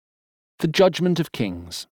The Judgment of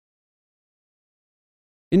Kings.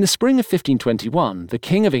 In the spring of 1521, the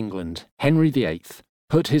King of England, Henry VIII,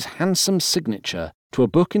 put his handsome signature to a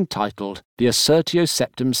book entitled the Assertio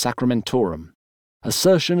Septem Sacramentorum,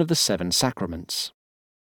 Assertion of the Seven Sacraments.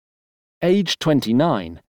 Aged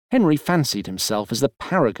 29, Henry fancied himself as the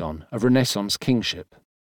paragon of Renaissance kingship.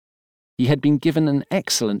 He had been given an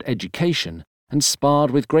excellent education and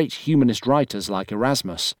sparred with great humanist writers like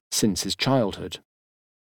Erasmus since his childhood.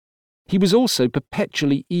 He was also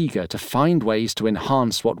perpetually eager to find ways to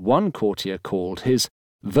enhance what one courtier called his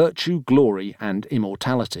virtue, glory, and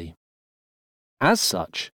immortality. As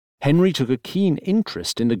such, Henry took a keen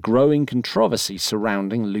interest in the growing controversy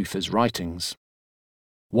surrounding Luther's writings.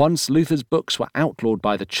 Once Luther's books were outlawed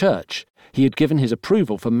by the Church, he had given his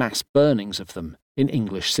approval for mass burnings of them in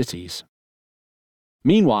English cities.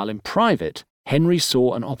 Meanwhile, in private, Henry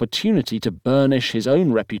saw an opportunity to burnish his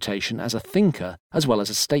own reputation as a thinker as well as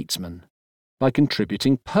a statesman, by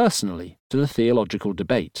contributing personally to the theological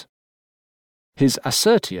debate. His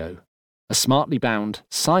Assertio, a smartly bound,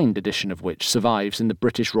 signed edition of which survives in the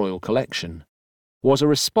British Royal Collection, was a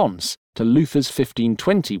response to Luther's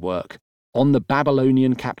 1520 work on the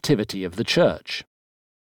Babylonian captivity of the Church.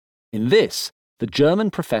 In this, the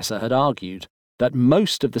German professor had argued that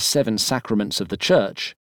most of the seven sacraments of the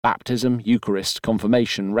Church, baptism, Eucharist,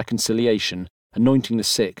 confirmation, reconciliation, anointing the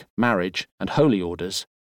sick, marriage, and holy orders,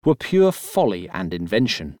 were pure folly and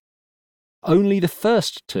invention. Only the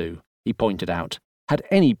first two, he pointed out, had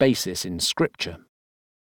any basis in Scripture.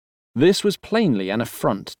 This was plainly an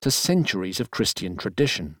affront to centuries of Christian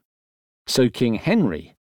tradition. So King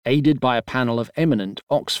Henry, aided by a panel of eminent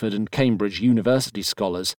Oxford and Cambridge University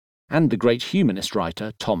scholars and the great humanist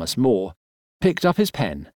writer Thomas More, picked up his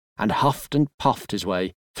pen and huffed and puffed his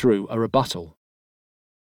way through a rebuttal.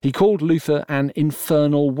 He called Luther an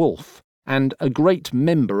infernal wolf and a great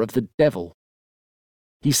member of the devil.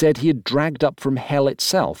 He said he had dragged up from hell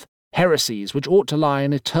itself heresies which ought to lie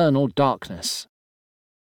in eternal darkness.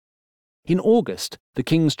 In August, the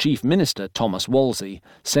King's chief minister, Thomas Wolsey,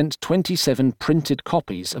 sent 27 printed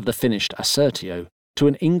copies of the finished Assertio to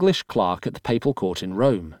an English clerk at the papal court in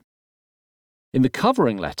Rome. In the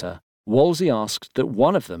covering letter, Wolsey asked that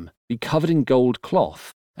one of them be covered in gold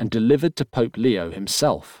cloth and delivered to Pope Leo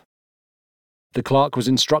himself. The clerk was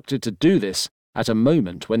instructed to do this at a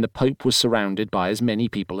moment when the Pope was surrounded by as many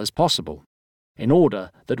people as possible, in order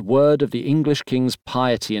that word of the English king's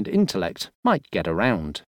piety and intellect might get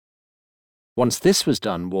around. Once this was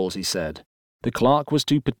done, Wolsey said, the clerk was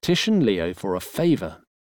to petition Leo for a favour.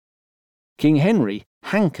 King Henry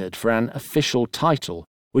hankered for an official title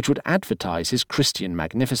which would advertise his Christian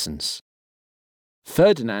magnificence.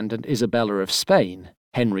 Ferdinand and Isabella of Spain,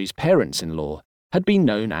 Henry's parents-in-law, had been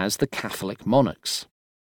known as the Catholic monarchs.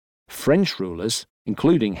 French rulers,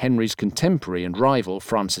 including Henry's contemporary and rival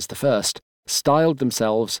Francis I, styled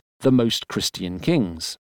themselves the Most Christian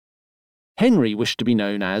Kings. Henry wished to be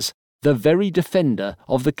known as the very defender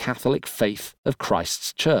of the Catholic faith of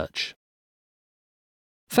Christ's Church.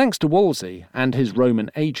 Thanks to Wolsey and his Roman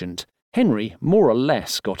agent, Henry more or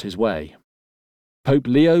less got his way. Pope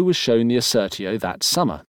Leo was shown the Assertio that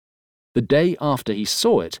summer. The day after he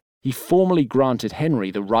saw it, he formally granted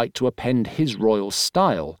Henry the right to append his royal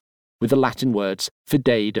style with the Latin words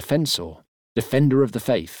Fidei Defensor, Defender of the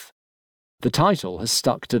Faith. The title has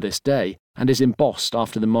stuck to this day and is embossed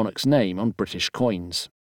after the monarch's name on British coins.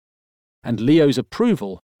 And Leo's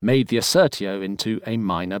approval made the Assertio into a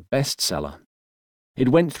minor bestseller. It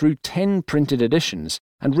went through 10 printed editions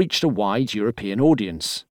and reached a wide European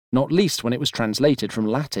audience, not least when it was translated from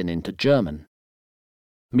Latin into German.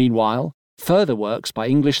 Meanwhile, further works by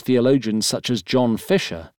English theologians such as John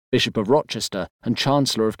Fisher, Bishop of Rochester and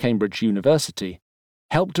Chancellor of Cambridge University,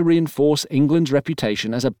 helped to reinforce England's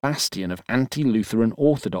reputation as a bastion of anti-Lutheran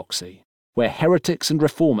orthodoxy, where heretics and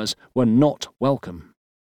reformers were not welcome.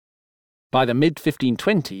 By the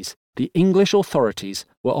mid-1520s, the English authorities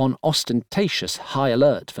were on ostentatious high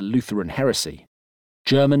alert for Lutheran heresy.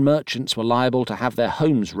 German merchants were liable to have their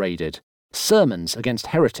homes raided, sermons against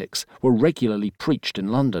heretics were regularly preached in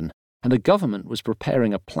London, and the government was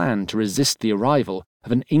preparing a plan to resist the arrival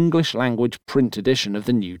of an English-language print edition of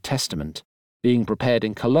the New Testament, being prepared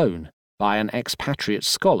in Cologne by an expatriate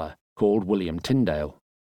scholar called William Tyndale.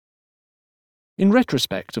 In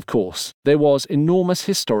retrospect, of course, there was enormous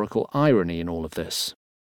historical irony in all of this.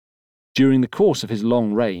 During the course of his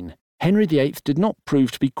long reign, Henry VIII did not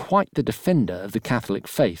prove to be quite the defender of the Catholic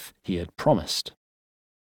faith he had promised.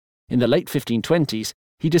 In the late 1520s,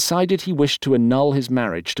 he decided he wished to annul his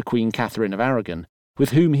marriage to Queen Catherine of Aragon,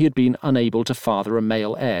 with whom he had been unable to father a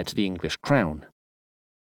male heir to the English crown.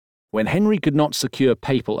 when Henry could not secure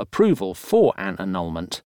papal approval for an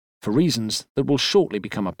annulment, for reasons that will shortly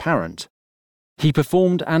become apparent, he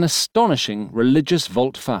performed an astonishing religious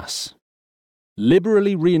volte-face.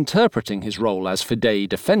 Liberally reinterpreting his role as fidei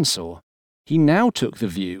defensor, he now took the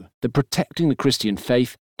view that protecting the Christian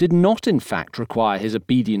faith did not in fact require his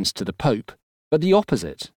obedience to the Pope, but the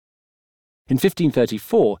opposite. In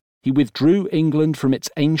 1534, he withdrew England from its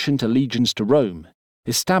ancient allegiance to Rome,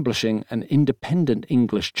 establishing an independent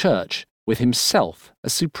English church with himself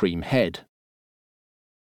as supreme head.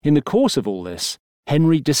 In the course of all this,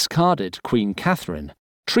 Henry discarded Queen Catherine,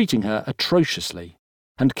 treating her atrociously,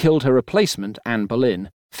 and killed her replacement, Anne Boleyn,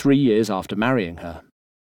 3 years after marrying her.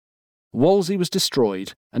 Wolsey was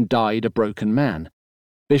destroyed and died a broken man.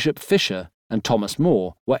 Bishop Fisher and Thomas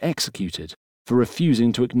More were executed for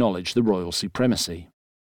refusing to acknowledge the royal supremacy.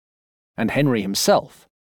 And Henry himself,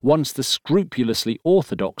 once the scrupulously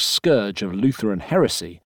orthodox scourge of Lutheran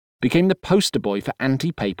heresy, became the poster boy for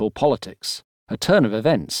anti-papal politics, a turn of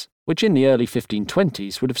events which in the early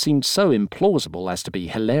 1520s would have seemed so implausible as to be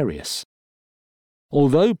hilarious.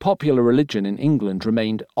 Although popular religion in England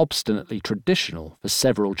remained obstinately traditional for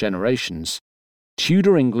several generations,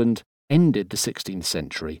 Tudor England ended the 16th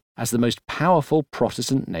century as the most powerful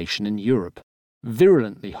Protestant nation in Europe,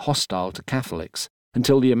 virulently hostile to Catholics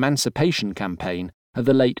until the Emancipation Campaign of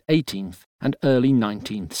the late 18th and early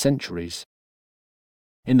 19th centuries.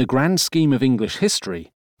 In the grand scheme of English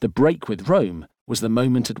history, the break with Rome was the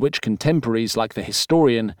moment at which contemporaries like the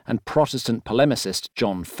historian and Protestant polemicist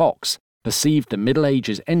John Fox perceived the Middle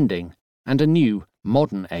Ages ending and a new,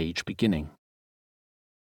 modern age beginning.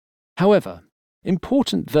 However,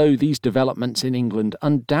 important though these developments in England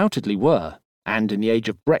undoubtedly were, and in the age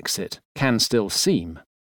of Brexit can still seem,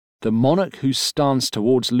 the monarch whose stance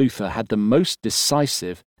towards Luther had the most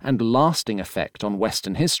decisive and lasting effect on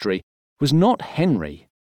Western history was not Henry,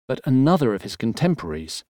 but another of his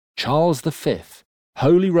contemporaries, Charles V,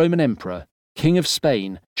 Holy Roman Emperor, King of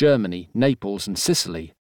Spain, Germany, Naples and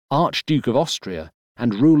Sicily, Archduke of Austria,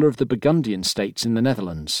 and ruler of the Burgundian states in the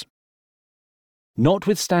Netherlands.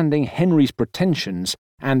 Notwithstanding Henry's pretensions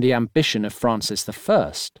and the ambition of Francis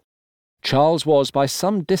I, Charles was by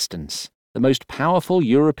some distance the most powerful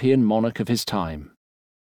European monarch of his time,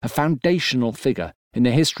 a foundational figure in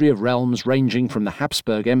the history of realms ranging from the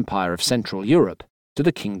Habsburg Empire of Central Europe to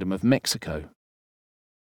the Kingdom of Mexico.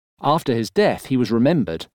 After his death, he was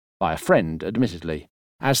remembered, by a friend admittedly,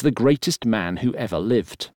 as the greatest man who ever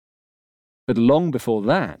lived. But long before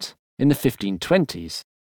that, in the 1520s,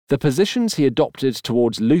 the positions he adopted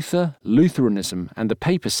towards Luther, Lutheranism, and the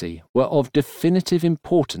papacy were of definitive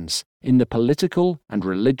importance in the political and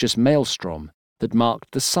religious maelstrom that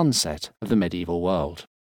marked the sunset of the medieval world.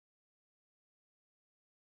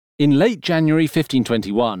 In late January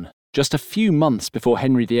 1521, just a few months before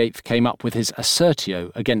Henry VIII came up with his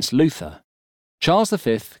Assertio against Luther, Charles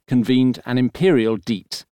V convened an imperial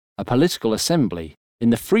diet, a political assembly, in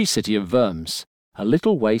the free city of Worms, a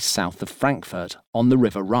little way south of Frankfurt on the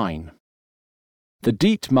River Rhine. The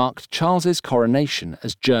diet marked Charles's coronation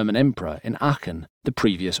as German emperor in Aachen the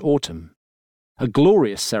previous autumn, a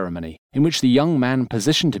glorious ceremony in which the young man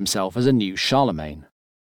positioned himself as a new Charlemagne,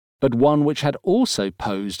 but one which had also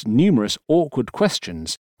posed numerous awkward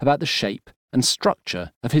questions about the shape and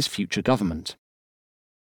structure of his future government.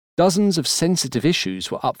 Dozens of sensitive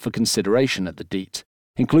issues were up for consideration at the diet,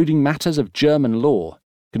 including matters of German law,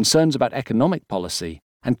 concerns about economic policy,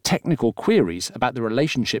 and technical queries about the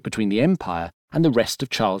relationship between the empire and the rest of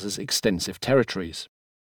Charles's extensive territories.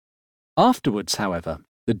 Afterwards, however,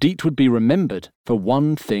 the diet would be remembered for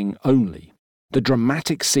one thing only: the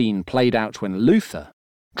dramatic scene played out when Luther,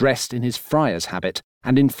 dressed in his friar's habit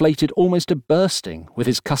and inflated almost to bursting with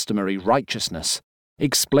his customary righteousness,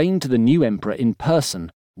 explained to the new emperor in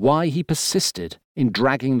person why he persisted in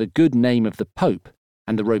dragging the good name of the Pope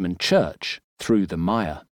and the Roman Church through the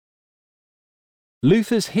mire.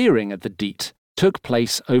 Luther's hearing at the diet took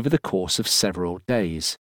place over the course of several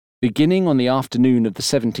days, beginning on the afternoon of the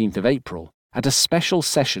 17th of April at a special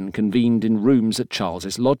session convened in rooms at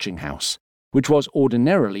Charles's lodging house, which was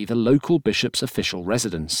ordinarily the local bishop's official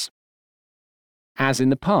residence. As in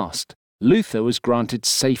the past, Luther was granted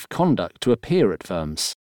safe conduct to appear at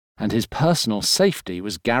Worms, and his personal safety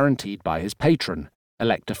was guaranteed by his patron,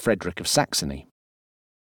 Elector Frederick of Saxony.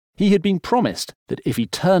 He had been promised that if he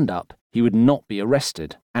turned up, he would not be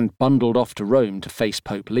arrested and bundled off to Rome to face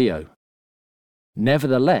Pope Leo.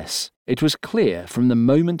 Nevertheless, it was clear from the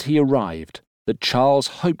moment he arrived that Charles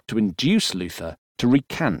hoped to induce Luther to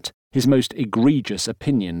recant his most egregious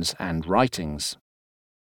opinions and writings.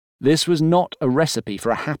 This was not a recipe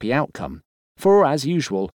for a happy outcome, for, as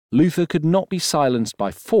usual, Luther could not be silenced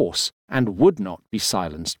by force and would not be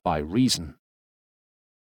silenced by reason.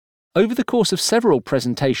 Over the course of several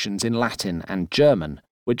presentations in Latin and German,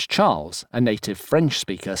 which Charles, a native French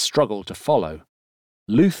speaker, struggled to follow,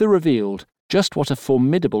 Luther revealed just what a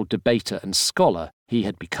formidable debater and scholar he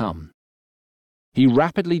had become. He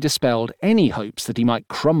rapidly dispelled any hopes that he might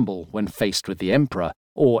crumble when faced with the emperor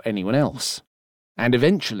or anyone else, and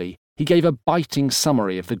eventually he gave a biting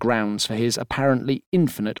summary of the grounds for his apparently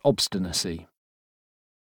infinite obstinacy.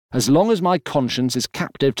 "As long as my conscience is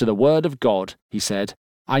captive to the word of God," he said,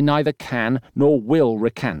 "I neither can nor will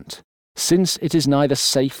recant, since it is neither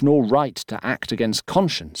safe nor right to act against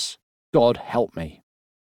conscience. God help me."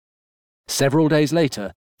 Several days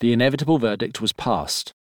later, the inevitable verdict was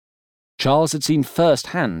passed. Charles had seen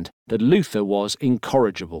firsthand that Luther was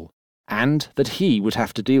incorrigible, and that he would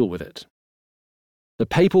have to deal with it. The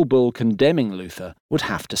papal bull condemning Luther would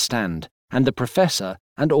have to stand, and the professor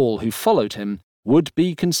and all who followed him would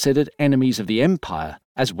be considered enemies of the empire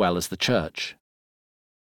as well as the church.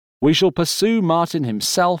 "We shall pursue Martin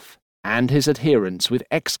himself and his adherents with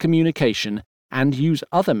excommunication and use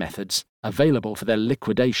other methods available for their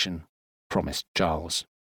liquidation," promised Charles.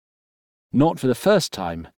 Not for the first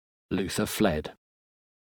time, Luther fled.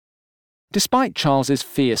 Despite Charles's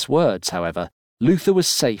fierce words, however, Luther was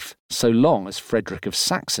safe so long as Frederick of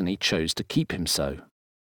Saxony chose to keep him so.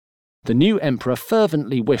 The new emperor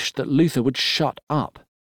fervently wished that Luther would shut up,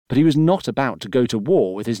 but he was not about to go to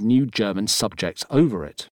war with his new German subjects over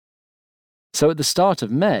it. So at the start of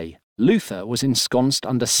May, Luther was ensconced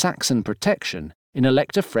under Saxon protection in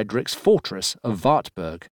Elector Frederick's fortress of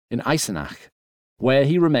Wartburg in Eisenach, where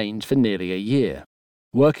he remained for nearly a year,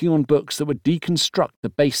 working on books that would deconstruct the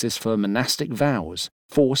basis for monastic vows,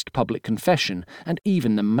 forced public confession, and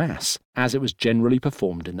even the Mass, as it was generally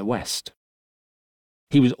performed in the West.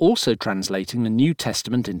 He was also translating the New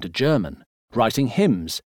Testament into German, writing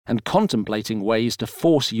hymns, and contemplating ways to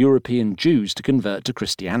force European Jews to convert to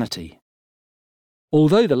Christianity.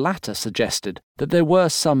 Although the latter suggested that there were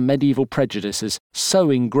some medieval prejudices so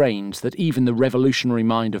ingrained that even the revolutionary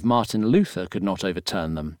mind of Martin Luther could not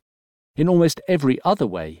overturn them, in almost every other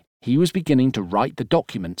way he was beginning to write the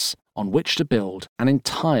documents on which to build an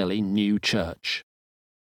entirely new church.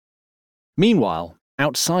 Meanwhile,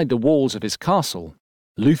 outside the walls of his castle,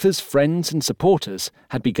 Luther's friends and supporters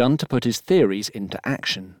had begun to put his theories into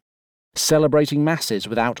action, celebrating masses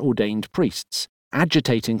without ordained priests,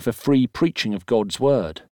 agitating for free preaching of God's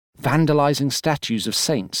word, vandalizing statues of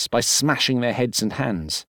saints by smashing their heads and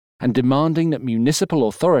hands, and demanding that municipal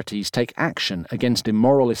authorities take action against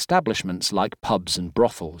immoral establishments like pubs and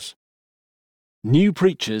brothels. New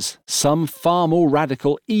preachers, some far more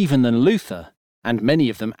radical even than Luther, and many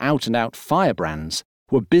of them out-and-out firebrands,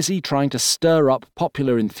 were busy trying to stir up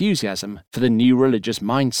popular enthusiasm for the new religious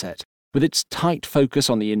mindset, with its tight focus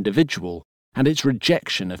on the individual and its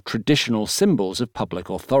rejection of traditional symbols of public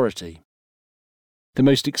authority. The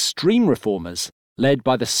most extreme reformers, led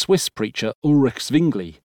by the Swiss preacher Ulrich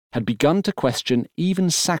Zwingli, had begun to question even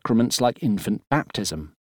sacraments like infant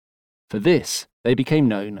baptism. For this, they became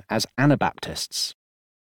known as Anabaptists.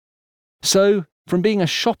 So, from being a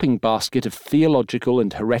shopping basket of theological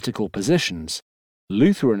and heretical positions,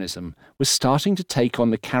 Lutheranism was starting to take on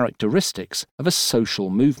the characteristics of a social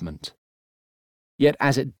movement. Yet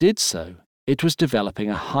as it did so, it was developing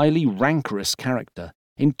a highly rancorous character,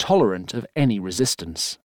 intolerant of any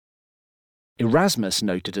resistance. Erasmus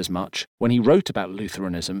noted as much when he wrote about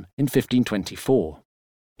Lutheranism in 1524.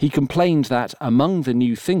 He complained that, among the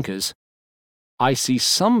new thinkers, "I see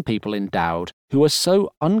some people endowed who are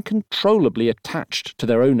so uncontrollably attached to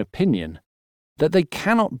their own opinion that they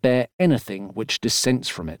cannot bear anything which dissents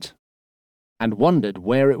from it," and wondered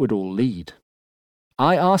where it would all lead.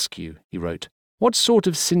 "I ask you," he wrote, "what sort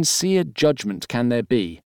of sincere judgment can there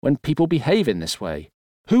be when people behave in this way?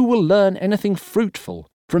 Who will learn anything fruitful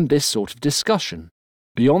from this sort of discussion,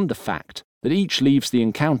 beyond the fact that each leaves the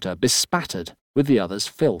encounter bespattered with the other's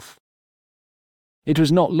filth?" It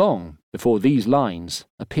was not long before these lines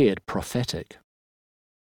appeared prophetic.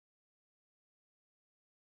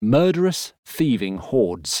 Murderous, thieving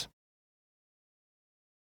hordes.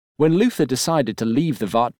 When Luther decided to leave the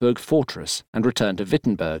Wartburg fortress and return to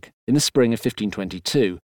Wittenberg in the spring of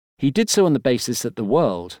 1522, he did so on the basis that the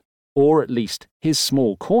world, or at least his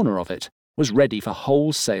small corner of it, was ready for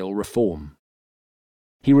wholesale reform.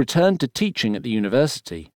 He returned to teaching at the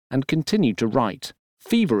university and continued to write,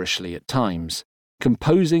 feverishly at times,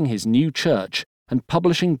 composing his new church and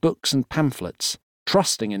publishing books and pamphlets,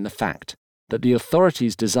 trusting in the fact that the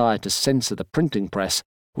authorities' desire to censor the printing press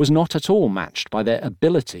was not at all matched by their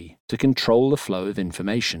ability to control the flow of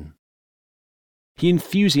information. he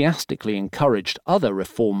enthusiastically encouraged other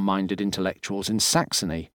reform-minded intellectuals in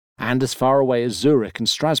Saxony and as far away as Zurich and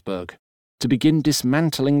Strasbourg to begin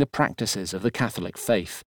dismantling the practices of the Catholic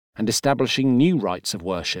faith and establishing new rites of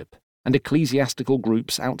worship and ecclesiastical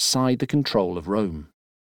groups outside the control of Rome.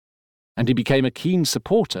 And he became a keen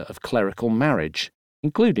supporter of clerical marriage,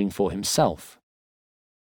 including for himself.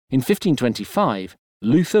 In 1525,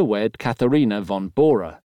 Luther wed Katharina von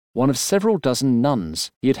Bora, one of several dozen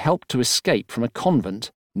nuns he had helped to escape from a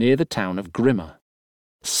convent near the town of Grimma,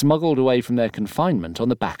 smuggled away from their confinement on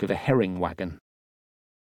the back of a herring wagon.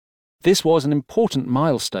 This was an important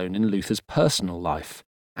milestone in Luther's personal life,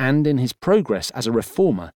 and in his progress as a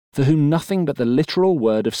reformer for whom nothing but the literal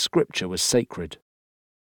word of Scripture was sacred.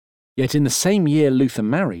 Yet in the same year Luther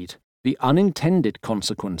married, the unintended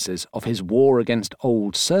consequences of his war against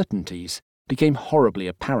old certainties became horribly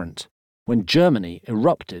apparent when Germany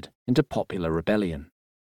erupted into popular rebellion.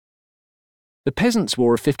 The Peasants'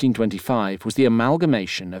 War of 1525 was the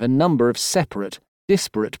amalgamation of a number of separate,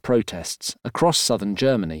 disparate protests across southern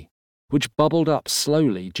Germany, which bubbled up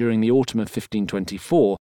slowly during the autumn of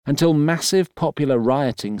 1524 until massive popular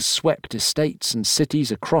rioting swept estates and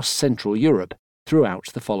cities across Central Europe throughout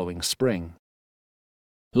the following spring.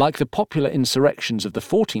 Like the popular insurrections of the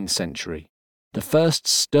 14th century, the first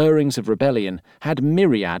stirrings of rebellion had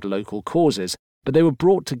myriad local causes, but they were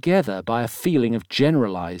brought together by a feeling of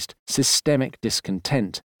generalized, systemic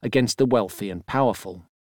discontent against the wealthy and powerful,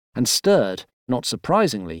 and stirred, not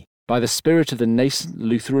surprisingly, by the spirit of the nascent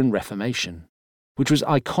Lutheran Reformation, which was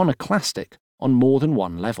iconoclastic on more than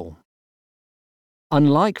one level.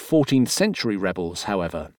 Unlike 14th century rebels,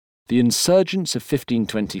 however, the insurgents of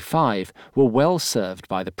 1525 were well served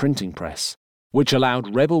by the printing press, which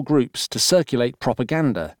allowed rebel groups to circulate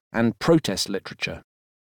propaganda and protest literature.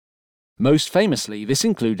 Most famously, this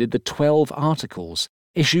included the 12 Articles,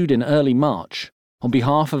 issued in early March, on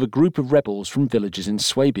behalf of a group of rebels from villages in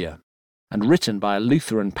Swabia, and written by a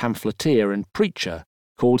Lutheran pamphleteer and preacher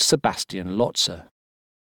called Sebastian Lotzer.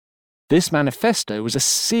 This manifesto was a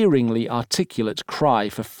searingly articulate cry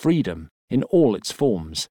for freedom in all its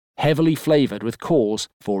forms, heavily flavoured with calls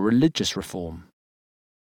for religious reform.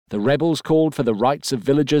 The rebels called for the rights of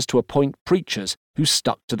villagers to appoint preachers who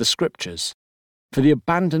stuck to the Scriptures, for the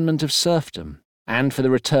abandonment of serfdom, and for the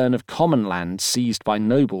return of common land seized by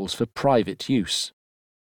nobles for private use.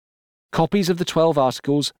 Copies of the 12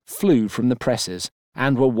 Articles flew from the presses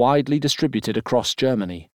and were widely distributed across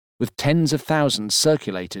Germany, with tens of thousands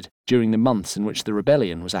circulated during the months in which the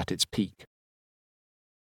rebellion was at its peak.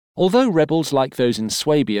 Although rebels like those in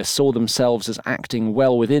Swabia saw themselves as acting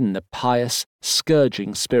well within the pious,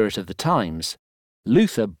 scourging spirit of the times,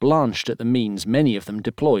 Luther blanched at the means many of them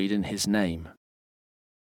deployed in his name.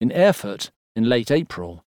 In Erfurt, in late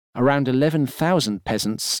April, around 11,000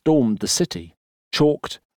 peasants stormed the city,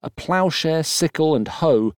 chalked a ploughshare, sickle and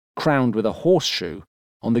hoe crowned with a horseshoe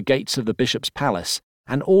on the gates of the bishop's palace,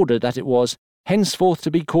 and ordered that it was henceforth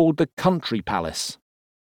to be called the Country Palace,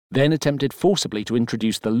 then attempted forcibly to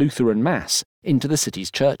introduce the Lutheran Mass into the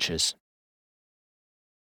city's churches.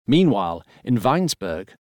 Meanwhile, in Weinsberg,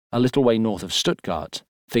 a little way north of Stuttgart,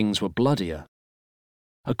 things were bloodier.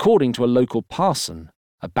 According to a local parson,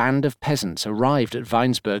 a band of peasants arrived at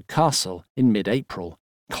Weinsberg Castle in mid-April,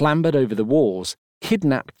 clambered over the walls,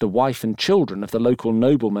 kidnapped the wife and children of the local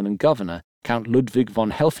nobleman and governor, Count Ludwig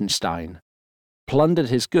von Helfenstein, plundered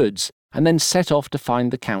his goods, and then set off to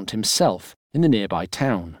find the Count himself in the nearby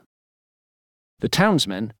town. The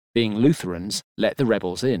townsmen, being Lutherans, let the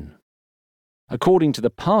rebels in. According to the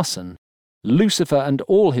parson, Lucifer and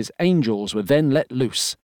all his angels were then let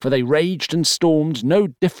loose, for they raged and stormed no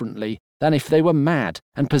differently than if they were mad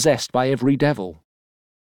and possessed by every devil.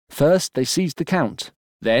 First they seized the Count,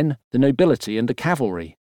 then the nobility and the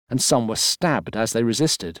cavalry, and some were stabbed as they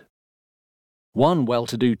resisted. One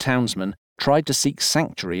well-to-do townsman tried to seek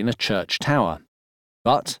sanctuary in a church tower,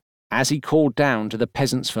 but, as he called down to the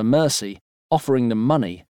peasants for mercy, offering them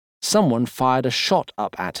money, someone fired a shot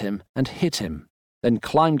up at him and hit him, then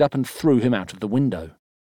climbed up and threw him out of the window.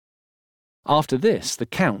 After this, the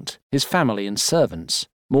Count, his family and servants,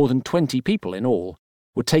 more than 20 people in all,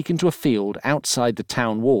 were taken to a field outside the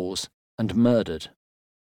town walls and murdered.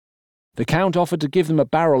 The Count offered to give them a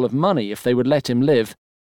barrel of money if they would let him live,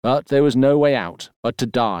 but there was no way out but to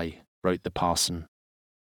die, wrote the parson.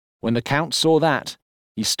 When the Count saw that,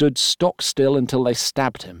 he stood stock still until they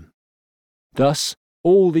stabbed him. Thus,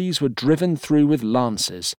 all these were driven through with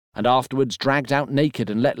lances, and afterwards dragged out naked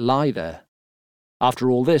and let lie there.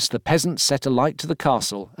 After all this, the peasants set alight to the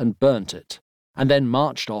castle and burnt it, and then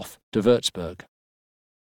marched off to Würzburg.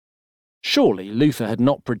 Surely Luther had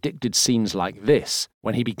not predicted scenes like this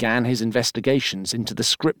when he began his investigations into the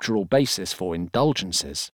scriptural basis for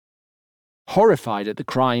indulgences. Horrified at the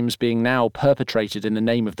crimes being now perpetrated in the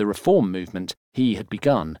name of the reform movement he had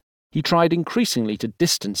begun, he tried increasingly to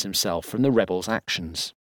distance himself from the rebels'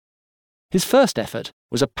 actions. His first effort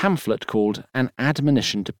was a pamphlet called An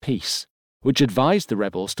Admonition to Peace, which advised the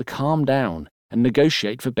rebels to calm down and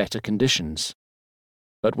negotiate for better conditions.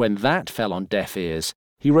 But when that fell on deaf ears,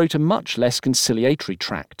 he wrote a much less conciliatory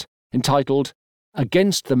tract entitled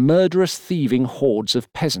Against the Murderous Thieving Hordes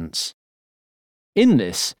of Peasants. In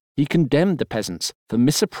this, he condemned the peasants for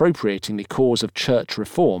misappropriating the cause of church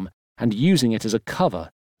reform and using it as a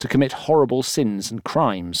cover to commit horrible sins and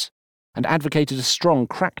crimes, and advocated a strong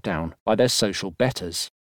crackdown by their social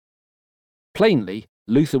betters. Plainly,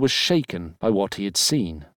 Luther was shaken by what he had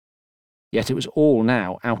seen. Yet it was all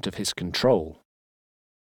now out of his control.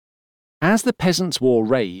 As the Peasants' War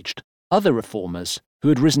raged, other reformers who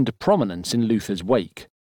had risen to prominence in Luther's wake,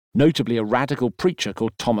 notably a radical preacher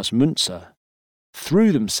called Thomas Müntzer,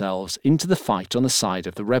 threw themselves into the fight on the side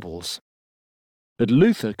of the rebels. But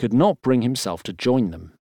Luther could not bring himself to join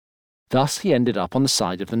them. Thus he ended up on the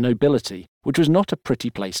side of the nobility, which was not a pretty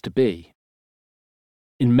place to be.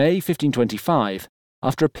 In May 1525,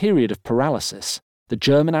 after a period of paralysis, the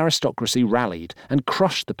German aristocracy rallied and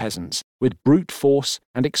crushed the peasants with brute force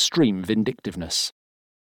and extreme vindictiveness.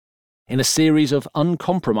 In a series of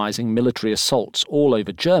uncompromising military assaults all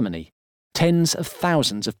over Germany, tens of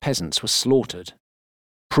thousands of peasants were slaughtered.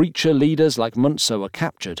 Preacher leaders like Müntzer were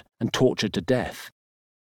captured and tortured to death.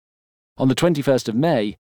 On the 21st of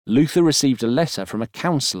May, Luther received a letter from a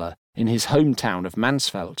councillor in his hometown of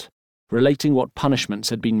Mansfeld, relating what punishments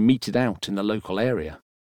had been meted out in the local area.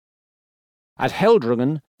 At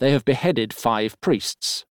Heldrungen, they have beheaded 5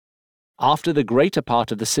 priests. After the greater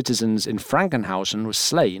part of the citizens in Frankenhausen was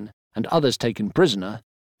slain and others taken prisoner,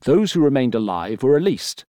 those who remained alive were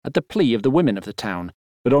released at the plea of the women of the town,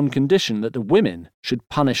 but on condition that the women should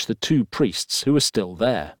punish the 2 priests who were still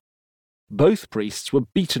there. Both priests were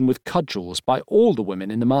beaten with cudgels by all the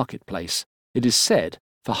women in the marketplace, it is said,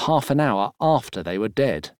 for half an hour after they were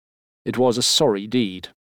dead. It was a sorry deed.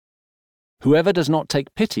 Whoever does not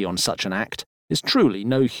take pity on such an act is truly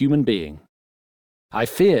no human being. I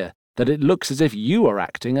fear that it looks as if you are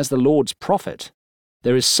acting as the Lord's prophet.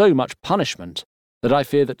 There is so much punishment that I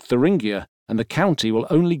fear that Thuringia and the county will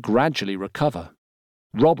only gradually recover.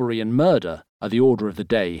 Robbery and murder are the order of the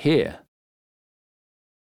day here.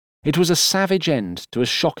 It was a savage end to a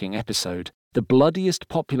shocking episode, the bloodiest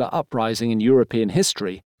popular uprising in European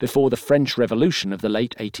history before the French Revolution of the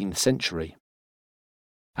late 18th century.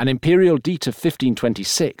 An imperial diet of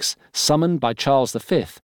 1526, summoned by Charles V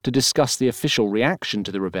to discuss the official reaction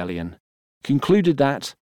to the rebellion, concluded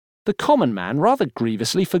that the common man rather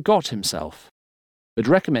grievously forgot himself, but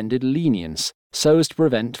recommended lenience so as to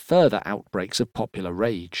prevent further outbreaks of popular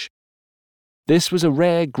rage. This was a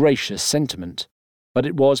rare gracious sentiment, but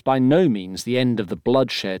it was by no means the end of the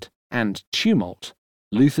bloodshed and tumult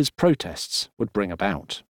Luther's protests would bring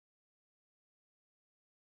about.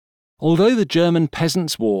 Although the German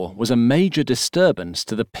Peasants' War was a major disturbance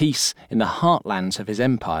to the peace in the heartlands of his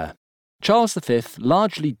empire, Charles V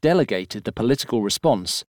largely delegated the political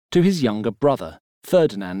response to his younger brother,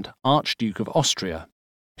 Ferdinand, Archduke of Austria,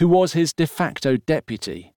 who was his de facto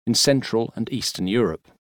deputy in Central and Eastern Europe.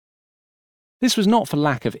 This was not for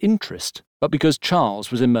lack of interest, but because Charles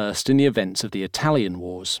was immersed in the events of the Italian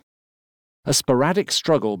Wars. A sporadic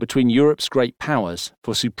struggle between Europe's great powers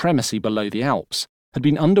for supremacy below the Alps had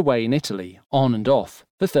been underway in Italy, on and off,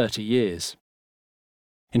 for 30 years.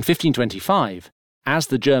 In 1525, as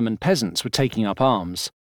the German peasants were taking up arms,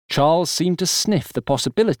 Charles seemed to sniff the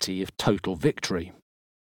possibility of total victory.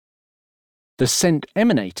 The scent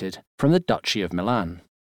emanated from the Duchy of Milan.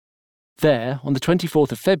 There, on the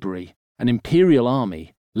 24th of February, an imperial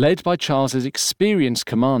army, led by Charles's experienced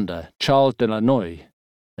commander, Charles de Lannoy,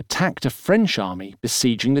 attacked a French army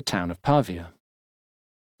besieging the town of Pavia.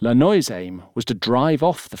 Lannoy's aim was to drive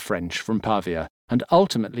off the French from Pavia and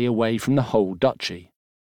ultimately away from the whole duchy.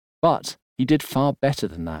 But he did far better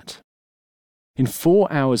than that. In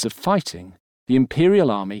 4 hours of fighting, the imperial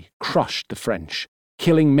army crushed the French,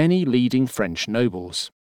 killing many leading French nobles.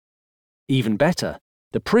 Even better,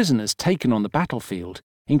 the prisoners taken on the battlefield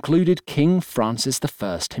included King Francis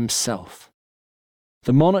I himself.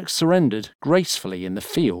 The monarch surrendered gracefully in the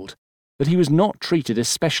field, but he was not treated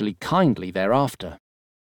especially kindly thereafter.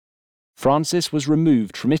 Francis was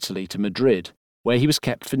removed from Italy to Madrid, where he was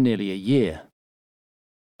kept for nearly a year.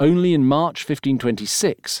 Only in March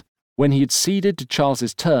 1526, when he had ceded to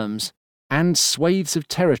Charles's terms and swathes of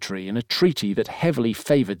territory in a treaty that heavily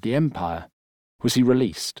favoured the empire, was he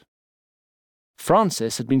released.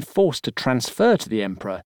 Francis had been forced to transfer to the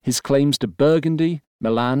emperor his claims to Burgundy,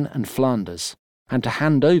 Milan and Flanders, and to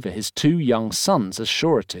hand over his 2 young sons as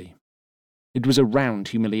surety. It was a round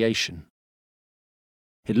humiliation.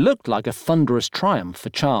 It looked like a thunderous triumph for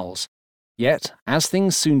Charles, yet, as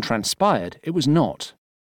things soon transpired, it was not.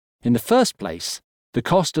 In the first place, the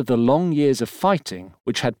cost of the long years of fighting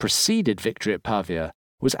which had preceded victory at Pavia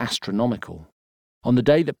was astronomical. On the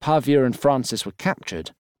day that Pavia and Francis were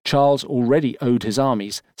captured, Charles already owed his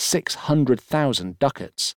armies 600,000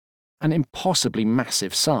 ducats, an impossibly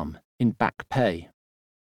massive sum, in back pay.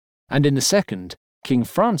 And in the second, King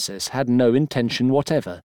Francis had no intention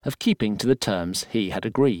whatever of keeping to the terms he had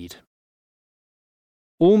agreed.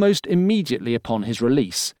 Almost immediately upon his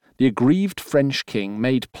release, the aggrieved French king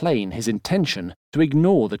made plain his intention to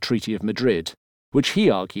ignore the Treaty of Madrid, which he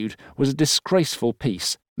argued was a disgraceful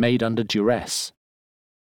peace made under duress.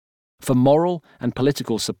 For moral and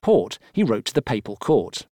political support, he wrote to the papal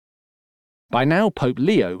court. By now Pope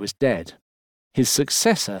Leo was dead. His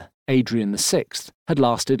successor, Adrian VI, had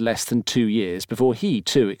lasted less than 2 years before he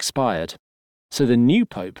too expired. So the new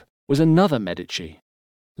pope was another Medici,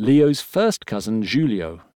 Leo's first cousin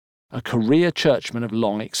Giulio, a career churchman of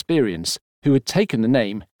long experience who had taken the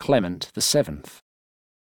name Clement VII.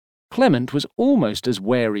 Clement was almost as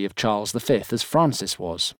wary of Charles V as Francis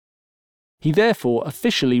was. He therefore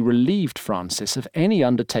officially relieved Francis of any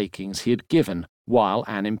undertakings he had given while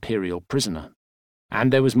an imperial prisoner.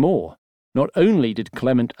 And there was more. Not only did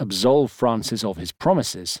Clement absolve Francis of his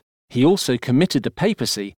promises, he also committed the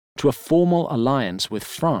papacy to a formal alliance with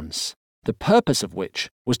France, the purpose of which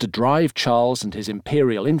was to drive Charles and his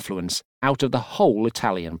imperial influence out of the whole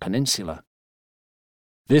Italian peninsula.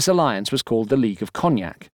 This alliance was called the League of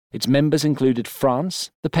Cognac. Its members included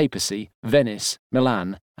France, the papacy, Venice,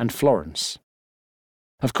 Milan, and Florence.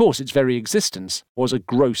 Of course, its very existence was a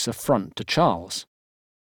gross affront to Charles.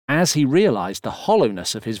 As he realised the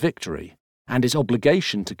hollowness of his victory, and his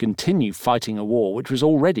obligation to continue fighting a war which was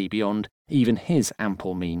already beyond even his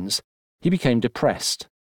ample means, he became depressed,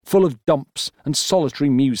 full of dumps and solitary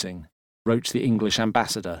musing, wrote the English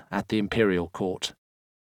ambassador at the imperial court.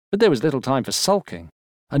 But there was little time for sulking.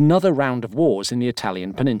 Another round of wars in the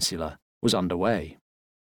Italian peninsula was underway.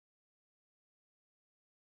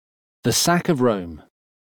 The sack of Rome.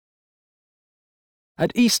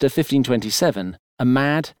 At Easter 1527, a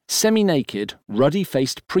mad, semi-naked,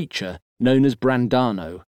 ruddy-faced preacher known as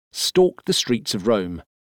Brandano stalked the streets of Rome,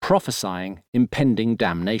 prophesying impending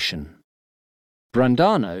damnation.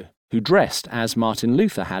 Brandano, who dressed as Martin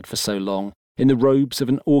Luther had for so long in the robes of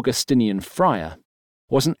an Augustinian friar,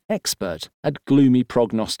 was an expert at gloomy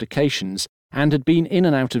prognostications and had been in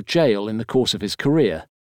and out of jail in the course of his career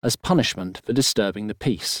as punishment for disturbing the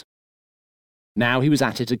peace. Now he was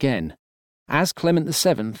at it again. As Clement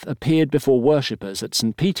VII appeared before worshippers at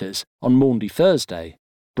St. Peter's on Maundy Thursday,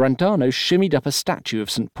 Brandano shimmied up a statue of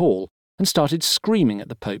St. Paul and started screaming at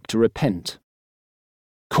the Pope to repent.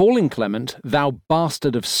 Calling Clement, "Thou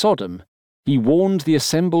bastard of Sodom," he warned the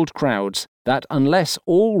assembled crowds that unless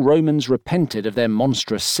all Romans repented of their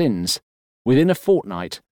monstrous sins, within a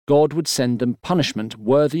fortnight God would send them punishment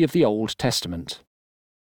worthy of the Old Testament.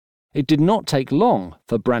 It did not take long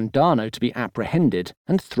for Brandano to be apprehended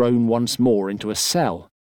and thrown once more into a cell.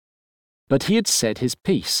 But he had said his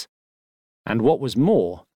piece, and what was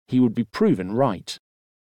more, he would be proven right.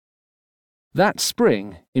 That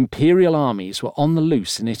spring, imperial armies were on the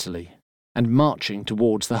loose in Italy, and marching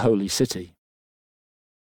towards the Holy City.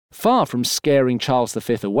 Far from scaring Charles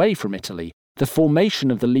V away from Italy, the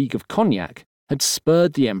formation of the League of Cognac had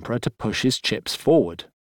spurred the emperor to push his chips forward.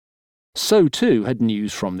 So too had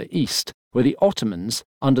news from the east, where the Ottomans,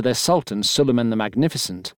 under their Sultan Suleiman the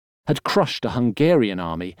Magnificent, had crushed a Hungarian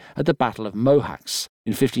army at the Battle of Mohacs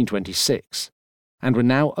in 1526, and were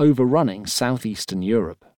now overrunning southeastern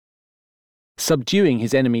Europe. Subduing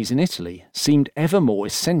his enemies in Italy seemed ever more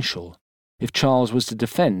essential if Charles was to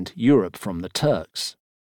defend Europe from the Turks.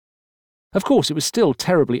 Of course, it was still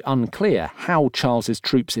terribly unclear how Charles's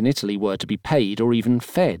troops in Italy were to be paid or even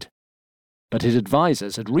fed. But his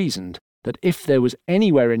advisers had reasoned that if there was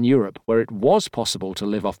anywhere in Europe where it was possible to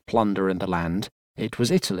live off plunder in the land, it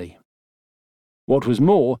was Italy. What was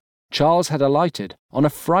more, Charles had alighted on a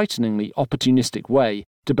frighteningly opportunistic way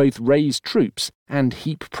to both raise troops and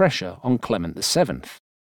heap pressure on Clement VII.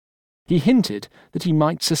 He hinted that he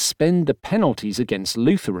might suspend the penalties against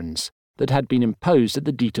Lutherans that had been imposed at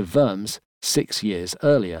the Diet of Worms 6 years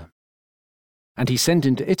earlier. And he sent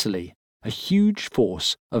into Italy a huge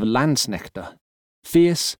force of Landsknechte,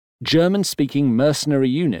 fierce, German-speaking mercenary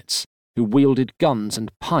units who wielded guns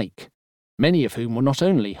and pike, many of whom were not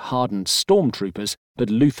only hardened stormtroopers but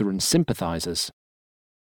Lutheran sympathisers.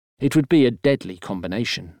 It would be a deadly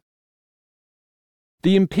combination.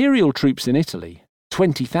 The imperial troops in Italy,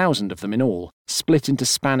 20,000 of them in all, split into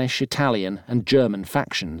Spanish, Italian and German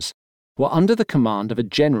factions, were under the command of a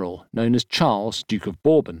general known as Charles, Duke of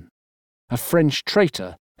Bourbon, a French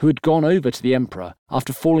traitor who had gone over to the emperor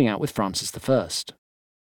after falling out with Francis I.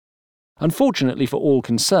 Unfortunately for all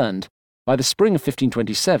concerned, by the spring of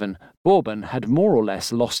 1527, Bourbon had more or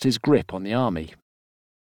less lost his grip on the army.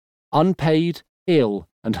 Unpaid, ill,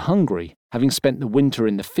 and hungry, having spent the winter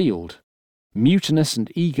in the field, mutinous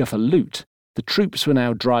and eager for loot, the troops were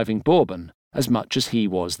now driving Bourbon as much as he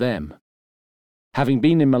was them. Having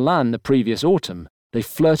been in Milan the previous autumn, they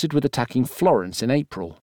flirted with attacking Florence in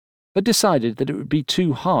April, but decided that it would be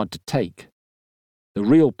too hard to take. The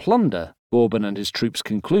real plunder, Bourbon and his troops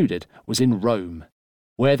concluded, was in Rome,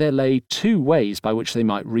 where there lay two ways by which they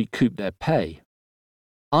might recoup their pay.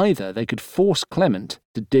 Either they could force Clement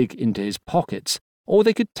to dig into his pockets, or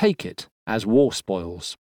they could take it as war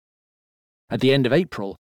spoils. At the end of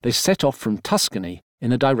April, they set off from Tuscany in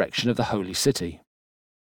the direction of the Holy City.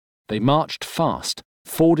 They marched fast,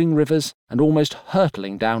 fording rivers and almost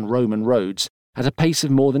hurtling down Roman roads at a pace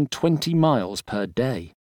of more than 20 miles per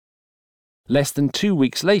day. Less than 2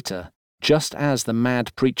 weeks later, just as the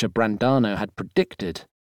mad preacher Brandano had predicted,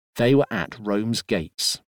 they were at Rome's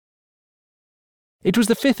gates. It was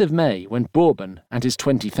the 5th of May when Bourbon and his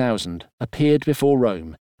 20,000 appeared before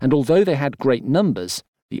Rome, and although they had great numbers,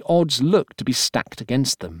 the odds looked to be stacked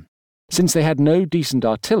against them, since they had no decent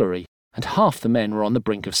artillery and half the men were on the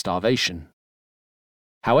brink of starvation.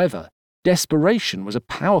 However, desperation was a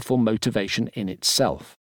powerful motivation in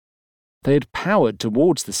itself. They had powered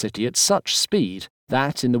towards the city at such speed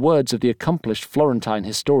that, in the words of the accomplished Florentine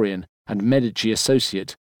historian and Medici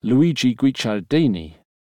associate Luigi Guicciardini,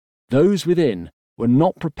 those within were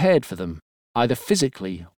not prepared for them, either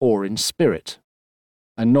physically or in spirit,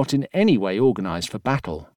 and not in any way organised for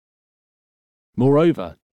battle.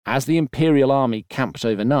 Moreover, as the imperial army camped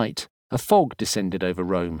overnight, a fog descended over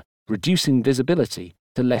Rome, reducing visibility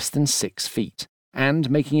to less than 6 feet,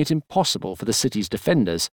 and making it impossible for the city's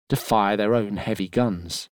defenders to fire their own heavy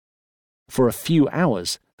guns. For a few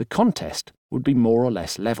hours, the contest would be more or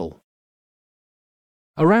less level.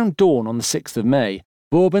 Around dawn on the 6th of May,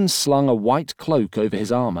 Bourbon slung a white cloak over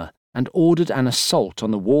his armour and ordered an assault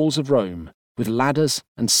on the walls of Rome with ladders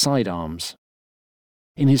and sidearms.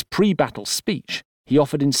 In his pre-battle speech, he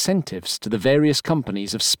offered incentives to the various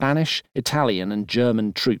companies of Spanish, Italian and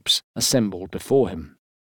German troops assembled before him.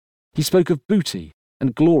 He spoke of booty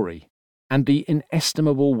and glory and the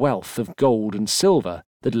inestimable wealth of gold and silver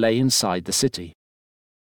that lay inside the city.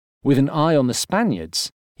 With an eye on the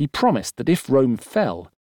Spaniards, he promised that if Rome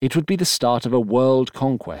fell, it would be the start of a world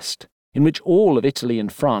conquest, in which all of Italy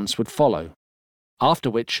and France would follow, after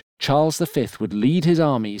which Charles V would lead his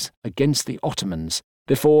armies against the Ottomans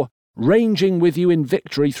before ranging with you in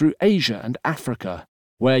victory through Asia and Africa,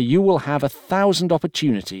 where you will have 1,000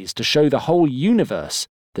 opportunities to show the whole universe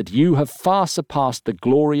that you have far surpassed the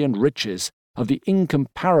glory and riches of the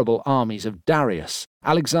incomparable armies of Darius,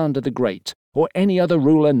 Alexander the Great, or any other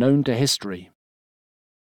ruler known to history.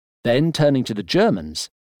 Then, turning to the Germans,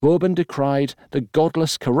 Bourbon decried the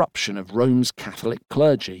godless corruption of Rome's Catholic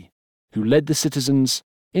clergy, who led the citizens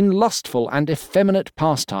in lustful and effeminate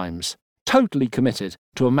pastimes, totally committed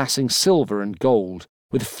to amassing silver and gold,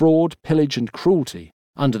 with fraud, pillage and cruelty,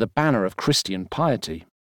 under the banner of Christian piety.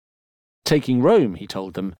 Taking Rome, he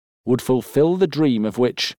told them, would fulfill the dream of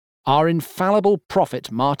which our infallible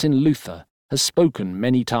prophet Martin Luther has spoken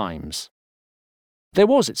many times. There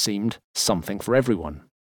was, it seemed, something for everyone.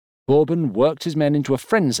 Bourbon worked his men into a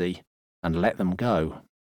frenzy and let them go.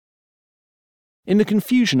 In the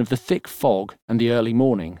confusion of the thick fog and the early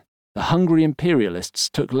morning, the hungry imperialists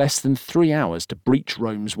took less than 3 hours to breach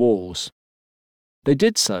Rome's walls. They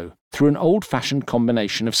did so through an old-fashioned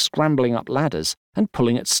combination of scrambling up ladders and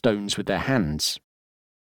pulling at stones with their hands.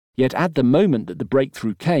 Yet at the moment that the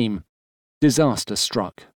breakthrough came, disaster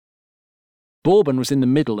struck. Bourbon was in the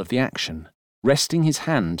middle of the action, resting his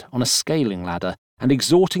hand on a scaling ladder and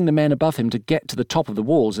exhorting the men above him to get to the top of the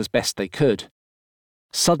walls as best they could.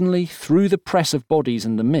 Suddenly, through the press of bodies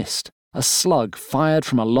and the mist, a slug fired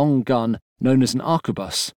from a long gun known as an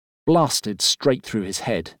arquebus blasted straight through his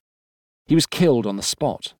head. He was killed on the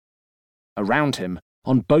spot. Around him,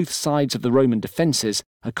 on both sides of the Roman defences,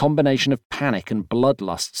 a combination of panic and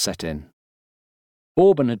bloodlust set in.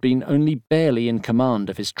 Bourbon had been only barely in command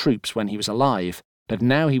of his troops when he was alive, but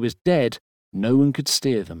now he was dead, no one could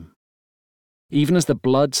steer them. Even as the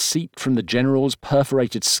blood seeped from the general's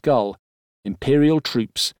perforated skull, imperial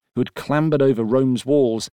troops who had clambered over Rome's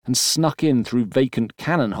walls and snuck in through vacant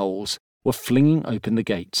cannon holes were flinging open the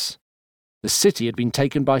gates. The city had been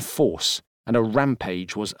taken by force, and a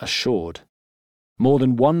rampage was assured. More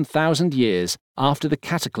than 1,000 years after the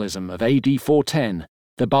cataclysm of AD 410,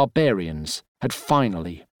 the barbarians had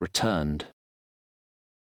finally returned.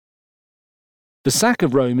 The sack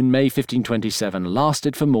of Rome in May 1527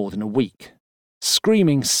 lasted for more than a week.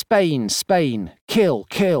 Screaming, "Spain, Spain, kill,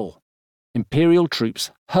 kill!" imperial troops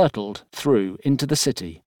hurtled through into the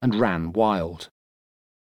city and ran wild.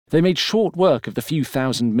 They made short work of the few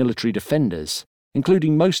thousand military defenders,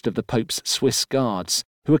 including most of the Pope's Swiss guards,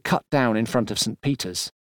 who were cut down in front of St.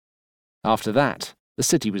 Peter's. After that, the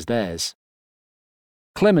city was theirs.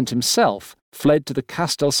 Clement himself fled to the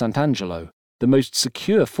Castel Sant'Angelo, the most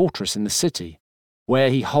secure fortress in the city, where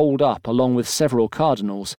he holed up along with several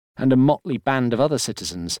cardinals and a motley band of other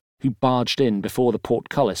citizens who barged in before the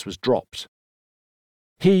portcullis was dropped.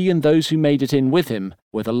 He and those who made it in with him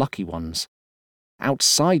were the lucky ones.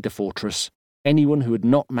 Outside the fortress, anyone who had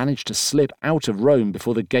not managed to slip out of Rome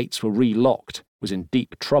before the gates were re-locked was in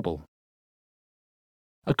deep trouble.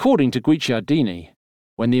 According to Guicciardini,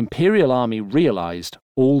 when the imperial army realized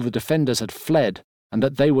all the defenders had fled and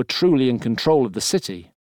that they were truly in control of the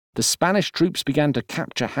city, the Spanish troops began to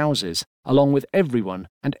capture houses along with everyone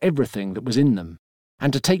and everything that was in them,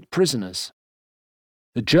 and to take prisoners.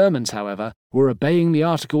 The Germans, however, were obeying the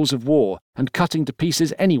articles of war and cutting to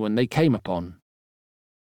pieces anyone they came upon.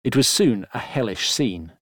 It was soon a hellish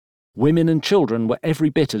scene. Women and children were every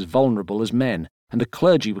bit as vulnerable as men, and the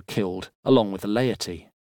clergy were killed along with the laity.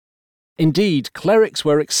 Indeed, clerics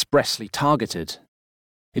were expressly targeted.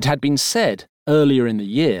 It had been said earlier in the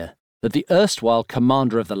year that the erstwhile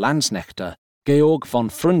commander of the Landsknechte, Georg von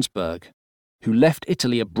Frundsberg, who left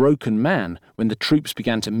Italy a broken man when the troops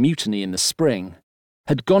began to mutiny in the spring,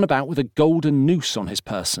 had gone about with a golden noose on his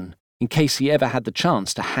person in case he ever had the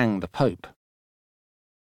chance to hang the Pope.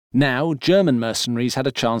 Now, German mercenaries had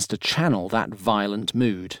a chance to channel that violent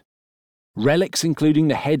mood. Relics including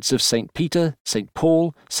the heads of St. Peter, St.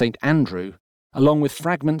 Paul, St. Andrew, along with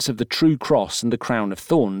fragments of the True Cross and the Crown of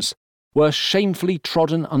Thorns, were shamefully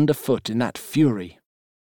trodden underfoot in that fury.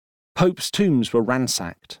 Popes' tombs were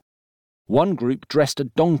ransacked. One group dressed a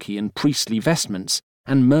donkey in priestly vestments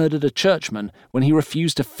and murdered a churchman when he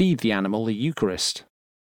refused to feed the animal the Eucharist.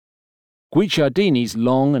 Guicciardini's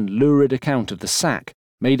long and lurid account of the sack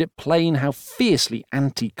made it plain how fiercely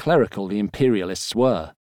anti-clerical the imperialists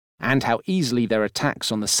were, and how easily their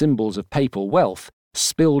attacks on the symbols of papal wealth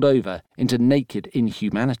spilled over into naked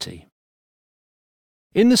inhumanity.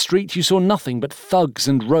 In the street you saw nothing but thugs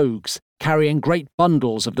and rogues carrying great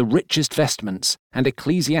bundles of the richest vestments and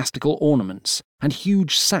ecclesiastical ornaments, and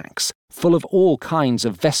huge sacks full of all kinds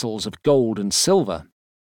of vessels of gold and silver,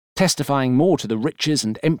 testifying more to the riches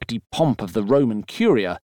and empty pomp of the Roman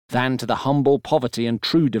Curia than to the humble poverty and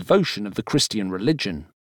true devotion of the Christian religion.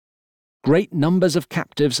 Great numbers of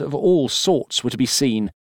captives of all sorts were to be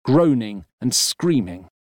seen, groaning and screaming,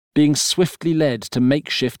 being swiftly led to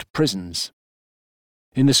makeshift prisons.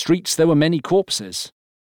 In the streets there were many corpses.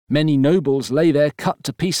 Many nobles lay there cut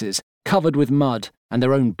to pieces, covered with mud and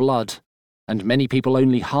their own blood, and many people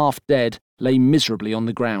only half dead lay miserably on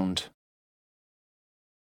the ground.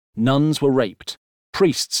 Nuns were raped,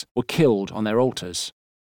 priests were killed on their altars.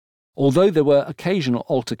 Although there were occasional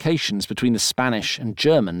altercations between the Spanish and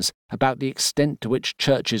Germans about the extent to which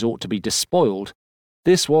churches ought to be despoiled,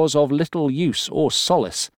 this was of little use or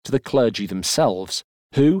solace to the clergy themselves,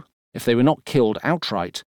 who, if they were not killed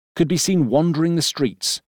outright, could be seen wandering the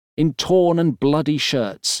streets, in torn and bloody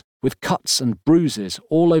shirts, with cuts and bruises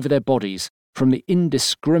all over their bodies from the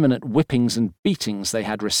indiscriminate whippings and beatings they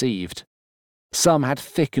had received. Some had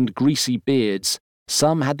thick and greasy beards,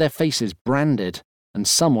 some had their faces branded, and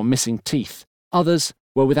some were missing teeth, others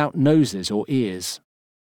were without noses or ears.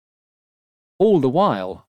 All the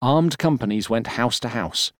while, armed companies went house to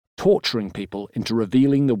house, torturing people into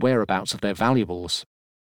revealing the whereabouts of their valuables.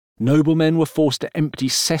 Noblemen were forced to empty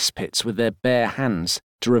cesspits with their bare hands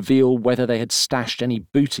to reveal whether they had stashed any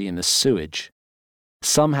booty in the sewage.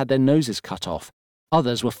 Some had their noses cut off,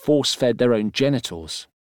 others were force-fed their own genitals.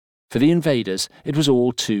 For the invaders, it was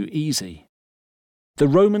all too easy. The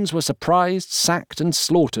Romans were surprised, sacked and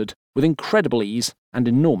slaughtered with incredible ease and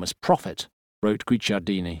enormous profit, wrote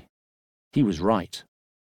Guicciardini. He was right.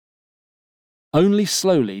 Only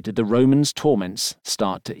slowly did the Romans' torments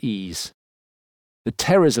start to ease. The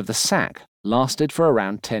terrors of the sack lasted for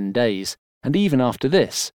around 10 days, and even after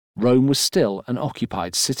this, Rome was still an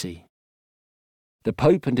occupied city. The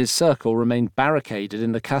Pope and his circle remained barricaded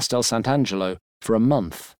in the Castel Sant'Angelo for a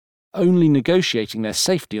month, only negotiating their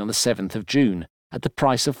safety on the 7th of June at the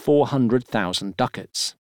price of 400,000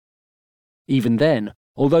 ducats. Even then,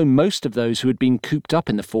 although most of those who had been cooped up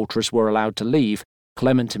in the fortress were allowed to leave,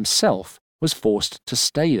 Clement himself was forced to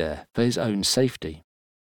stay there for his own safety.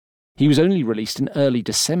 He was only released in early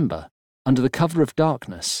December, under the cover of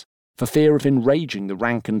darkness, for fear of enraging the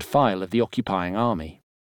rank and file of the occupying army.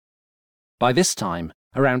 By this time,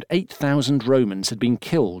 around 8,000 Romans had been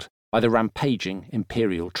killed by the rampaging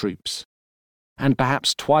imperial troops, and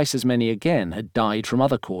perhaps twice as many again had died from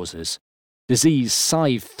other causes. Disease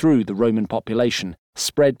scythed through the Roman population,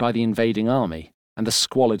 spread by the invading army and the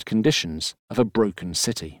squalid conditions of a broken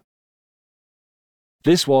city.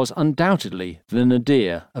 This was undoubtedly the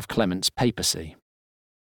nadir of Clement's papacy.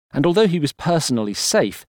 And although he was personally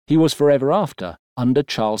safe, he was forever after under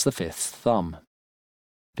Charles V's thumb.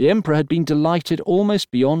 The emperor had been delighted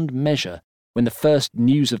almost beyond measure when the first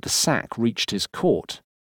news of the sack reached his court.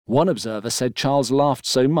 One observer said Charles laughed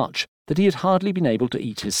so much that he had hardly been able to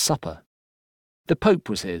eat his supper. The Pope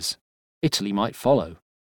was his. Italy might follow.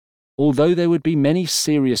 Although there would be many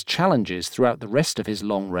serious challenges throughout the rest of his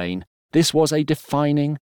long reign, this was a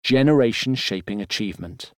defining, generation-shaping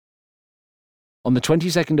achievement. On the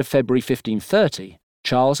 22nd of February 1530,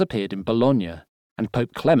 Charles appeared in Bologna, and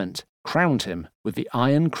Pope Clement crowned him with the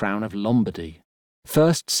Iron Crown of Lombardy,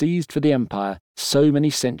 first seized for the empire so many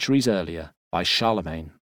centuries earlier by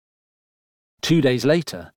Charlemagne. 2 days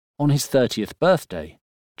later, on his 30th birthday,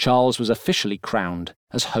 Charles was officially crowned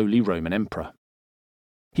as Holy Roman Emperor.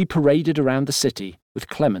 He paraded around the city with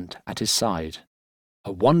Clement at his side.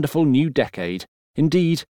 A wonderful new decade,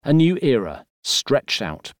 indeed a new era, stretched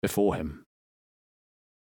out before him.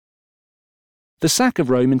 The sack of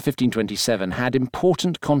Rome in 1527 had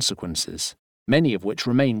important consequences, many of which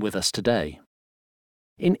remain with us today.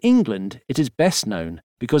 In England, it is best known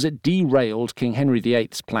because it derailed King Henry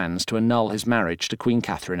VIII's plans to annul his marriage to Queen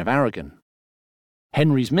Catherine of Aragon.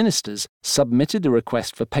 Henry's ministers submitted the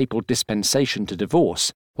request for papal dispensation to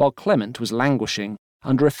divorce, while Clement was languishing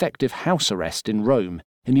under effective house arrest in Rome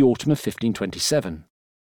in the autumn of 1527.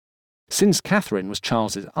 Since Catherine was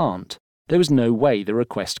Charles's aunt, there was no way the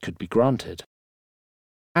request could be granted.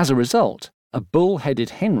 As a result, a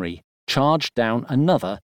bull-headed Henry charged down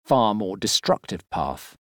another, far more destructive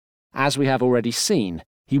path. As we have already seen,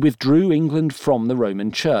 he withdrew England from the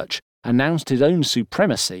Roman Church, announced his own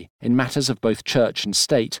supremacy in matters of both church and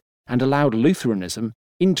state, and allowed Lutheranism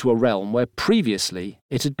into a realm where previously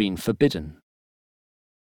it had been forbidden.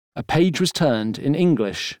 A page was turned in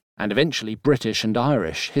English, and eventually British and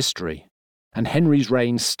Irish, history, and Henry's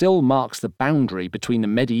reign still marks the boundary between the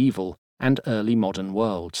medieval and early modern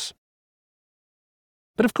worlds.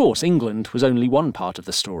 But of course, England was only one part of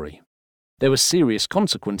the story. There were serious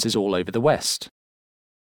consequences all over the West.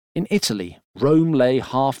 In Italy, Rome lay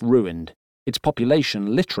half-ruined, its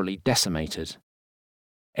population literally decimated.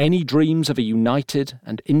 Any dreams of a united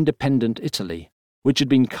and independent Italy, which had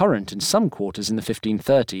been current in some quarters in the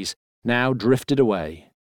 1530s, now drifted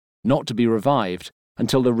away, not to be revived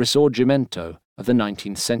until the Risorgimento of the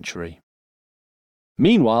 19th century.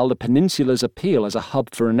 Meanwhile, the peninsula's appeal as a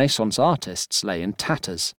hub for Renaissance artists lay in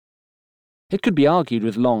tatters. It could be argued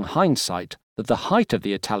with long hindsight that the height of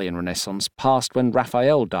the Italian Renaissance passed when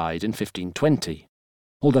Raphael died in 1520,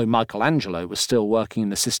 although Michelangelo was still working in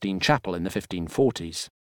the Sistine Chapel in the 1540s.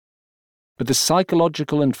 But the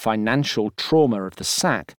psychological and financial trauma of the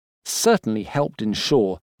sack certainly helped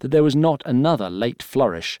ensure that there was not another late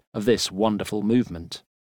flourish of this wonderful movement.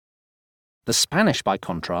 The Spanish, by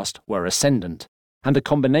contrast, were ascendant, and the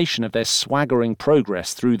combination of their swaggering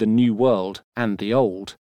progress through the New World and the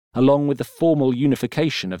Old, along with the formal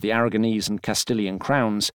unification of the Aragonese and Castilian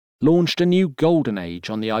crowns, launched a new golden age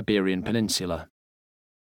on the Iberian Peninsula.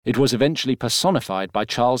 It was eventually personified by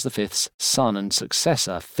Charles V's son and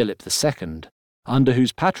successor, Philip II, under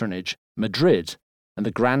whose patronage Madrid and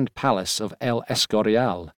the Grand Palace of El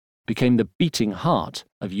Escorial became the beating heart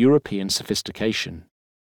of European sophistication.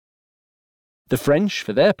 The French,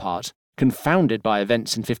 for their part, confounded by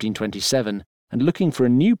events in 1527 and looking for a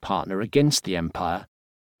new partner against the empire,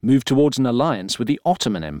 moved towards an alliance with the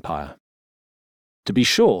Ottoman Empire. To be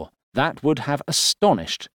sure, that would have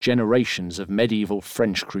astonished generations of medieval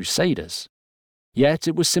French crusaders. Yet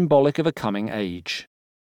it was symbolic of a coming age.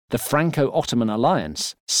 The Franco-Ottoman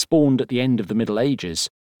alliance, spawned at the end of the Middle Ages,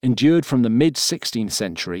 endured from the mid-16th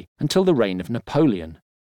century until the reign of Napoleon,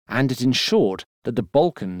 and it ensured that the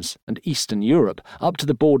Balkans and Eastern Europe, up to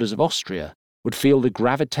the borders of Austria, would feel the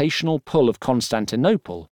gravitational pull of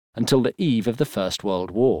Constantinople until the eve of the First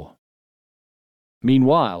World War.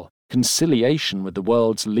 Meanwhile, conciliation with the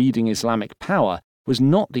world's leading Islamic power was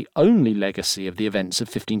not the only legacy of the events of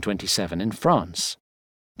 1527 in France.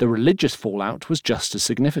 The religious fallout was just as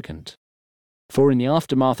significant. For in the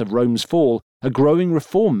aftermath of Rome's fall, a growing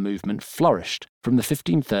reform movement flourished from the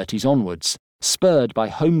 1530s onwards, spurred by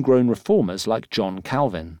homegrown reformers like John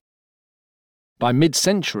Calvin. By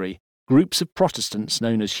mid-century, groups of Protestants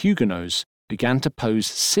known as Huguenots began to pose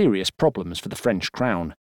serious problems for the French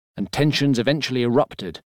crown, and tensions eventually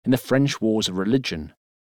erupted in the French Wars of Religion,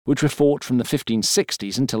 which were fought from the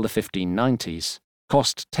 1560s until the 1590s,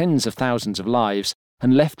 cost tens of thousands of lives,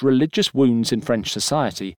 and left religious wounds in French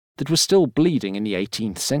society that were still bleeding in the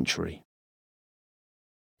 18th century.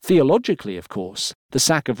 Theologically, of course, the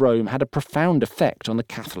sack of Rome had a profound effect on the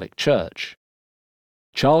Catholic Church.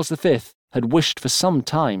 Charles V had wished for some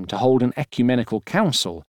time to hold an ecumenical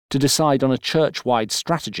council to decide on a church-wide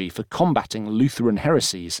strategy for combating Lutheran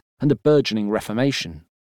heresies and a burgeoning Reformation.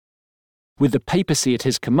 With the papacy at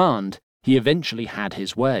his command, he eventually had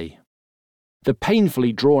his way. The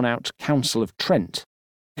painfully drawn-out Council of Trent,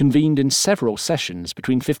 convened in several sessions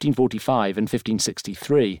between 1545 and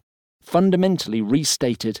 1563, fundamentally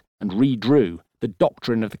restated and redrew the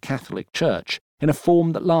doctrine of the Catholic Church in a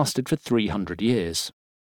form that lasted for 300 years.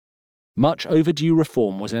 Much overdue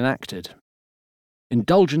reform was enacted.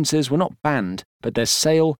 Indulgences were not banned, but their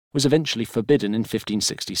sale was eventually forbidden in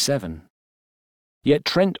 1567. Yet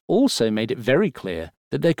Trent also made it very clear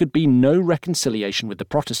that there could be no reconciliation with the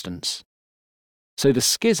Protestants. So the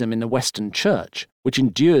schism in the Western Church, which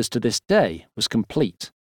endures to this day, was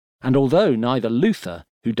complete, and although neither Luther,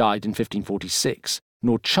 who died in 1546,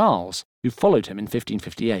 nor Charles, who followed him in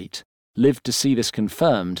 1558, lived to see this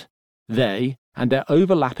confirmed, they, and their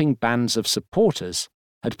overlapping bands of supporters,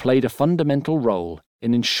 had played a fundamental role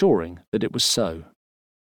in ensuring that it was so.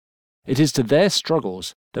 It is to their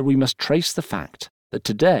struggles that we must trace the fact that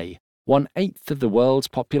today 1/8 of the world's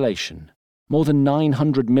population, more than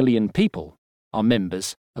 900 million people, are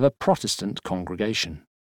members of a Protestant congregation.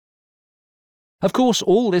 Of course,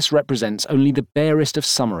 all this represents only the barest of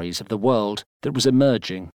summaries of the world that was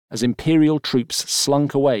emerging as imperial troops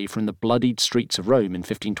slunk away from the bloodied streets of Rome in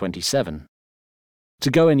 1527. To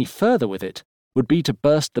go any further with it would be to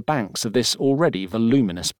burst the banks of this already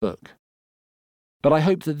voluminous book. But I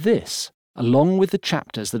hope that this, along with the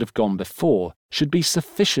chapters that have gone before, should be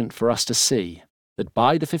sufficient for us to see that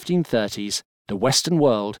by the 1530s, the Western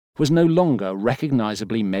world was no longer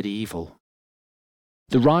recognisably medieval.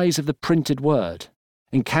 The rise of the printed word,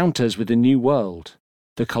 encounters with the New World,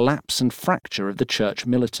 the collapse and fracture of the Church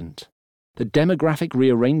militant, the demographic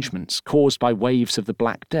rearrangements caused by waves of the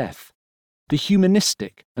Black Death, the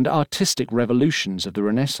humanistic and artistic revolutions of the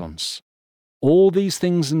Renaissance, all these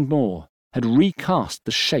things and more had recast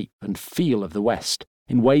the shape and feel of the West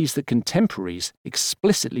in ways that contemporaries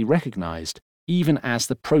explicitly recognised even as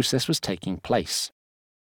the process was taking place.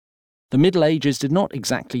 The Middle Ages did not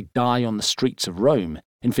exactly die on the streets of Rome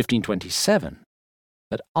in 1527,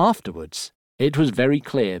 but afterwards it was very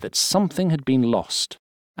clear that something had been lost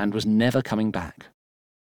and was never coming back.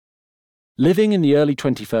 Living in the early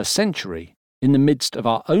 21st century, in the midst of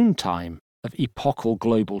our own time of epochal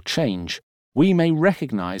global change, we may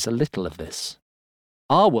recognise a little of this.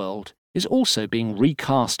 Our world is also being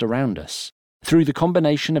recast around us, through the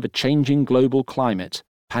combination of a changing global climate,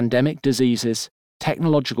 pandemic diseases,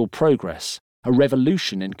 technological progress, a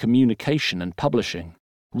revolution in communication and publishing,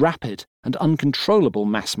 rapid and uncontrollable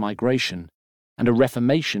mass migration, and a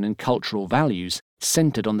reformation in cultural values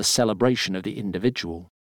centred on the celebration of the individual.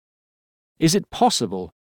 Is it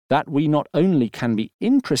possible that we not only can be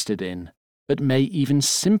interested in, but may even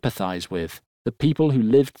sympathise with, the people who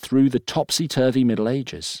lived through the topsy-turvy Middle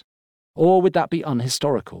Ages? Or would that be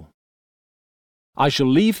unhistorical? I shall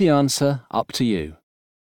leave the answer up to you.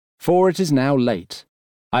 For it is now late.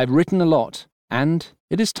 I have written a lot, and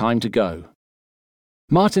it is time to go.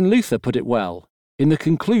 Martin Luther put it well in the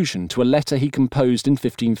conclusion to a letter he composed in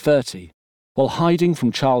 1530, while hiding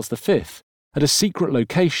from Charles V at a secret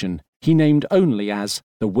location he named only as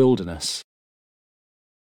the Wilderness.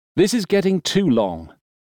 This is getting too long.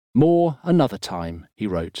 More another time, he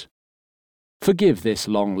wrote. Forgive this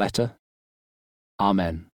long letter.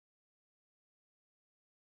 Amen.